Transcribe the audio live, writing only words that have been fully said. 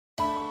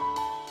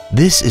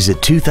This is a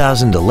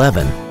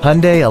 2011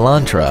 Hyundai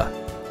Elantra.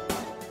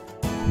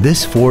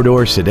 This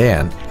four-door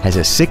sedan has a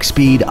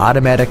 6-speed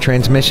automatic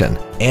transmission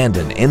and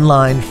an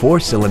inline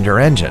 4-cylinder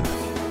engine.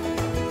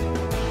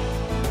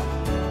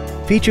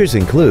 Features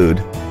include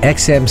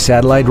XM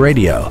satellite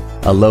radio,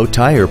 a low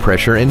tire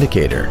pressure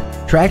indicator,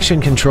 traction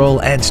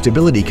control and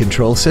stability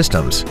control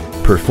systems,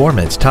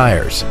 performance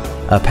tires,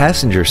 a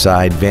passenger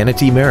side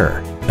vanity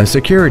mirror, a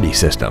security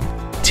system,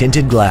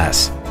 tinted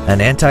glass,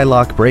 an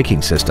anti-lock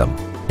braking system,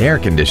 air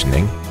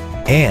conditioning,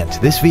 and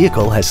this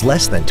vehicle has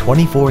less than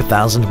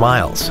 24,000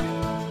 miles.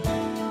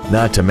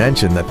 Not to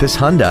mention that this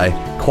Hyundai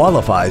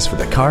qualifies for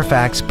the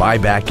Carfax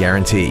buyback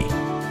guarantee.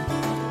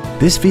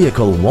 This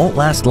vehicle won't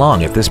last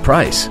long at this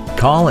price.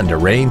 Call and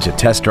arrange a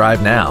test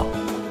drive now.